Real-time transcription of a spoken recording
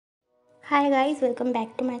Hi guys, welcome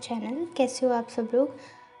back to my channel. कैसे हो आप सब लोग।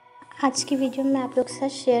 आज की वीडियो में आप लोग के साथ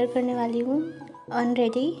शेयर करने वाली हूँ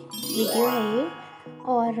अनरेडी वीडियो है ये।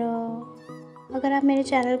 और अगर आप मेरे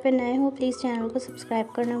चैनल पे नए हो प्लीज़ चैनल को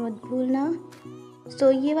सब्सक्राइब करना मत भूलना।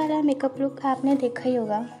 तो ये वाला मेकअप लुक आपने देखा ही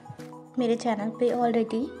होगा मेरे चैनल पे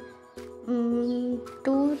ऑलरेडी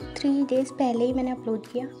 2-3 डेज़ पहले ही मैंने अपलोड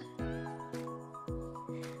किया।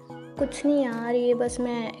 कुछ नहीं यार, ये बस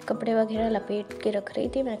मैं कपड़े वगैरह लपेट के रख रही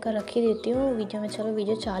थी। मैंने कहा रख ही देती हूँ वीडियो में। चलो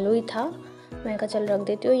वीडियो चालू ही था, मैंने कहा चल रख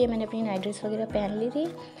देती हूँ। ये मैंने अपनी नाइट ड्रेस वगैरह पहन ली थी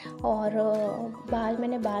और बाल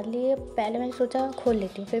मैंने बांध लिए। पहले मैंने सोचा खोल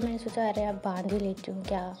लेती हूँ, फिर मैंने सोचा अरे अब बांध ही लेती हूँ,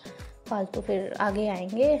 क्या फालतू फिर आगे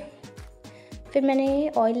आएंगे। फिर मैंने ये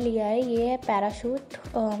ऑयल लिया है, ये है पैराशूट।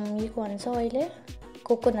 ये कौन सा ऑयल है?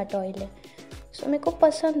 कोकोनट ऑयल है। सो मेरे को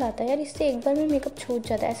पसंद आता है यार, इससे एक बार में मेकअप छूट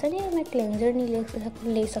जाता है। ऐसा नहीं है मैं क्लेंजर नहीं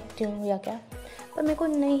ले सकती हूँ या क्या, पर मेरे को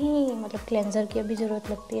नहीं मतलब क्लेंजर की अभी ज़रूरत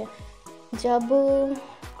लगती है, जब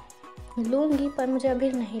लूँगी। पर मुझे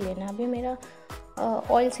अभी नहीं लेना, अभी मेरा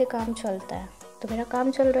ऑयल से काम चलता है। तो मेरा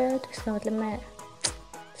काम चल रहा है तो इसका मतलब मैं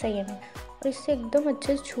सही है मैं। और इससे एकदम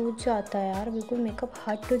अच्छे से छूट जाता है यार, बिल्कुल मेकअप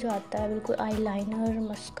हट जाता है, बिल्कुल आईलाइनर,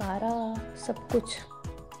 मस्कारा, सब कुछ।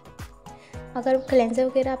 अगर क्लेंजर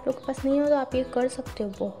वगैरह आप लोग के पास नहीं हो तो आप ये कर सकते हो,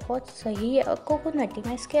 बहुत सही है। और कोकोनट ही,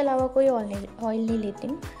 मैं इसके अलावा कोई ऑयल नहीं लेती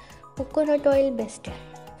हूँ, कोकोनट ऑयल बेस्ट है।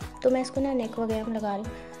 तो मैं इसको ना नेक वगैरह में लगा रही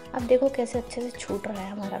हूँ। अब देखो कैसे अच्छे से छूट रहा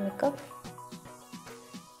है हमारा मेकअप।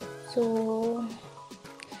 सो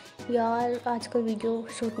यार आजकल वीडियो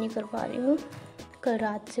शूट नहीं कर पा रही हूँ, कल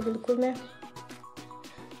रात से बिल्कुल मैं।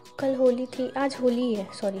 कल होली थी, आज होली है,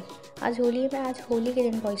 सॉरी आज होली है। मैं आज होली के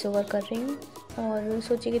दिन वॉइस ओवर कर रही हूँ और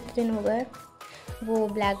सोचिए कितने दिन हो गए वो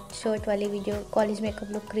ब्लैक शर्ट वाली video college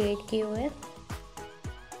makeup look create किए हुए।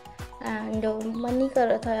 एंड मन नहीं कर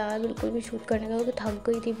रहा था यार बिल्कुल भी शूट करने का, क्योंकि थक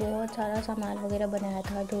गई थी। बहुत सारा सामान वगैरह बनाया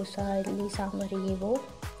था, डोसा, इडली, सांभर, ये वो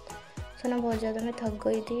सुना, बहुत ज़्यादा मैं थक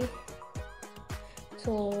गई थी।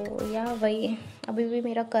 सो या वही, अभी भी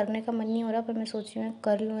मेरा करने का मन नहीं हो रहा, पर मैं सोच रही हूँ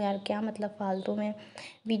कर लूँ यार, क्या मतलब फालतू में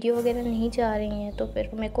वीडियो वगैरह नहीं जा रही हैं तो फिर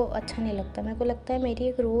मेरे को अच्छा नहीं लगता। मेरे को लगता है मेरी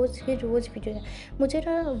एक रोज़ वीडियो है। मुझे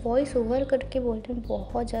ना वॉइस ओवर करके बोलते हैं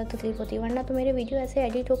बहुत ज़्यादा तकलीफ होती है, वरना तो मेरे वीडियो ऐसे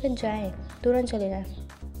एडिट होकर जाएँ, तुरंत चले जाएँ।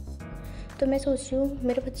 तो मैं सोच रही हूँ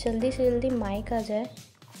मेरे पास जल्दी से जल्दी माइक आ जाए।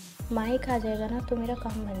 माइक आ जाएगा ना तो मेरा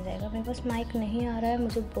काम बन जाएगा। मेरे पास माइक नहीं आ रहा है,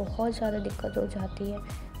 मुझे बहुत ज़्यादा दिक्कत हो जाती है।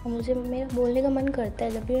 और मुझे मेरा बोलने का मन करता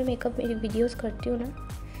है, जब भी मैं मेकअप मेरी वीडियोस करती हूँ ना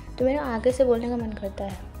तो मेरा आगे से बोलने का मन करता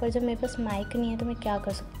है, पर जब मेरे पास माइक नहीं है तो मैं क्या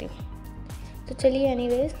कर सकती हूँ। तो चलिए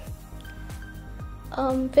एनीवेज,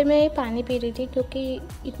 फिर मैं पानी पी रही थी क्योंकि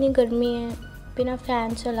इतनी गर्मी है, बिना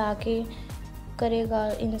फ़ैन चला के करेगा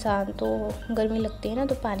इंसान तो गर्मी लगती है ना,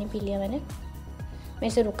 तो पानी पी लिया मैंने, मेरे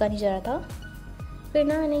से रुका नहीं जा रहा था। फिर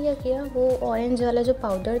ना मैंने क्या किया, वो ऑरेंज वाला जो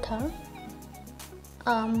पाउडर था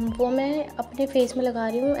वो मैं अपने फेस में लगा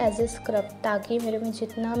रही हूँ एज ए स्क्रब, ताकि मेरे में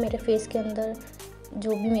जितना मेरे फेस के अंदर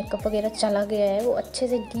जो भी मेकअप वगैरह चला गया है वो अच्छे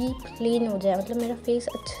से डीप क्लीन हो जाए। मतलब मेरा फेस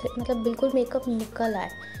अच्छे, मतलब बिल्कुल मेकअप निकल आए।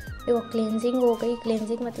 देखो क्लेंजिंग हो गई,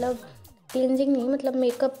 क्लेंजिंग नहीं, मतलब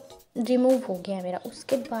मेकअप रिमूव हो गया है मेरा।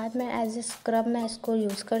 उसके बाद मैं एज ए स्क्रब मैं इसको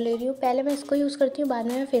यूज़ कर ले रही हूँ। पहले मैं इसको यूज़ करती हूँ, बाद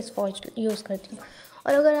में मैं फेस वॉश यूज़ करती हूँ।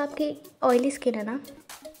 और अगर आपकी ऑयली स्किन है ना,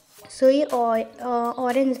 सो ये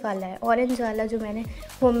ऑरेंज वाला है, ऑरेंज वाला जो मैंने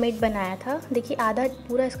होममेड बनाया था। देखिए आधा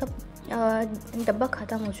पूरा इसका डब्बा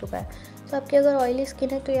ख़त्म हो चुका है। सो आपकी अगर ऑयली स्किन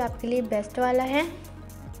है तो ये आपके लिए बेस्ट वाला है।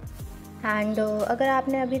 एंड अगर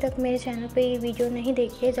आपने अभी तक मेरे चैनल पे ये वीडियो नहीं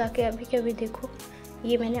देखी है, जाके अभी के अभी देखो।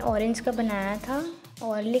 ये मैंने ऑरेंज का बनाया था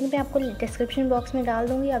और लिंक मैं आपको डिस्क्रिप्शन बॉक्स में डाल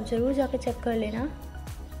दूँगी, आप ज़रूर जाके चेक कर लेना।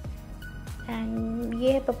 एंड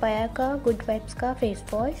ये है पपाया का गुड वाइब्स का फेस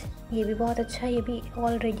वॉश, ये भी बहुत अच्छा है। ये भी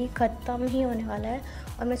ऑलरेडी ख़त्म ही होने वाला है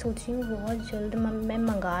और मैं सोच रही हूँ बहुत जल्द मैं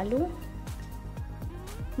मंगा लूँ।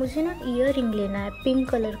 मुझे ना ईयर रिंग लेना है, पिंक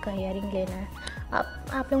कलर का ईयर रिंग लेना है।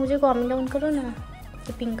 आप लोग मुझे कमेंट डाउन करो ना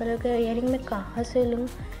कि पिंक कलर का ईयर रिंग मैं कहाँ से लूँ।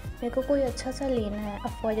 मेरे को कोई अच्छा सा लेना है,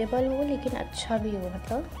 अफोर्डेबल हो लेकिन अच्छा भी हो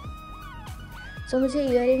मतलब। सो मुझे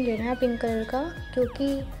ईयर रिंग लेना है पिंक कलर का,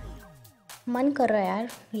 क्योंकि मन कर रहा है यार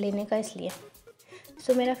लेने का, इसलिए।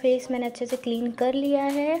 सो मेरा फेस मैंने अच्छे से क्लीन कर लिया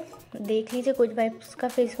है, देख लीजिए। गुड वाइब्स का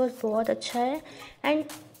फेस वॉश बहुत अच्छा है एंड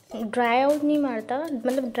ड्राई आउट नहीं मारता,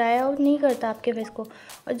 मतलब ड्राई आउट नहीं करता आपके फेस को।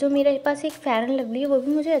 और जो मेरे पास एक फेयर एंड लवली है वो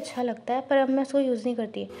भी मुझे अच्छा लगता है, पर अब मैं उसको यूज़ नहीं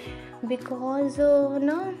करती बिकॉज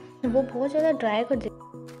ना वो बहुत ज़्यादा ड्राई कर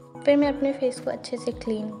देती। फिर मैं अपने फेस को अच्छे से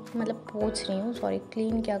क्लीन मतलब पोंछ रही हूँ, सॉरी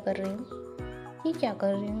क्लीन क्या कर रही हूँ, ये क्या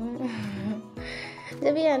कर रही हूँ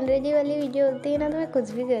जब ये अनरेडी वाली वीडियो होती है ना तो मैं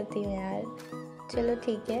कुछ भी करती हूँ यार। चलो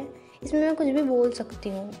ठीक है, इसमें मैं कुछ भी बोल सकती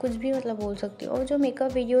हूँ, कुछ भी मतलब बोल सकती हूँ। और जो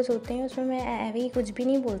मेकअप वीडियोस होते हैं उसमें मैं ऐवे ही कुछ भी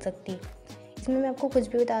नहीं बोल सकती। इसमें मैं आपको कुछ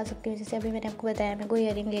भी बता सकती हूँ। जैसे अभी मैंने आपको बताया मेरे को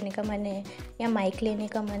ईयरिंग लेने का मन है या माइक लेने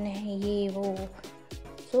का मन है, ये वो।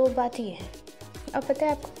 तो बात ये है। अब पता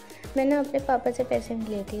है आपको, मैं ना अपने पापा से पैसे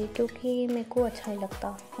नहीं लेती क्योंकि मेरे को अच्छा नहीं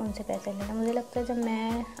लगता उनसे पैसे लेना। मुझे लगता है जब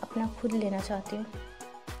मैं अपना खुद लेना चाहती हूँ,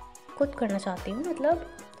 खुद करना चाहती हूँ मतलब।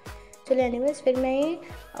 चलो एनीवेज, फिर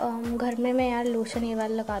मैं घर में मैं यार लोशन ये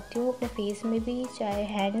वाला लगाती हूँ अपने फेस में भी, चाहे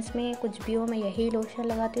हैंड्स में कुछ भी हो, मैं यही लोशन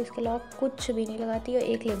लगाती हूँ। इसके अलावा कुछ भी नहीं लगाती। और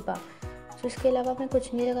एक लिप बाम, तो इसके अलावा मैं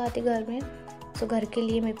कुछ नहीं लगाती घर में। तो घर के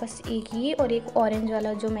लिए मेरे पास एक ही और एक ऑरेंज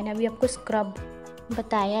वाला जो मैंने अभी आपको स्क्रब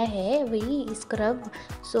बताया है, वही स्क्रब।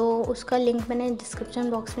 सो उसका लिंक मैंने डिस्क्रिप्शन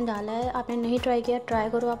बॉक्स में डाला है। आपने नहीं ट्राई किया, ट्राई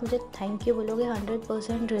करो, आप मुझे थैंक यू बोलोगे।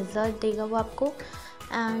 100% रिजल्ट देगा वो आपको।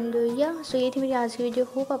 एंड या सो ये थी मेरी आज की वीडियो।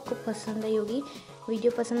 होप आपको पसंद आई होगी।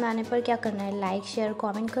 वीडियो पसंद आने पर क्या करना है, लाइक शेयर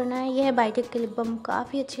कमेंट करना है। यह है बायोटिक की लिप बाम,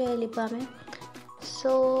 काफ़ी अच्छी है लिप बाम है।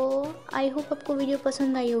 सो आई होप आपको वीडियो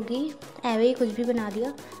पसंद आई होगी। ऐवे ही कुछ भी बना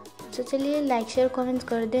दिया। तो चलिए लाइक शेयर कमेंट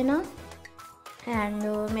कर देना। एंड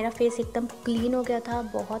मेरा फेस एकदम क्लीन हो गया था,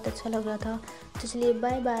 बहुत अच्छा लग रहा था। तो चलिए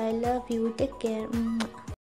bye bye, love you, take care.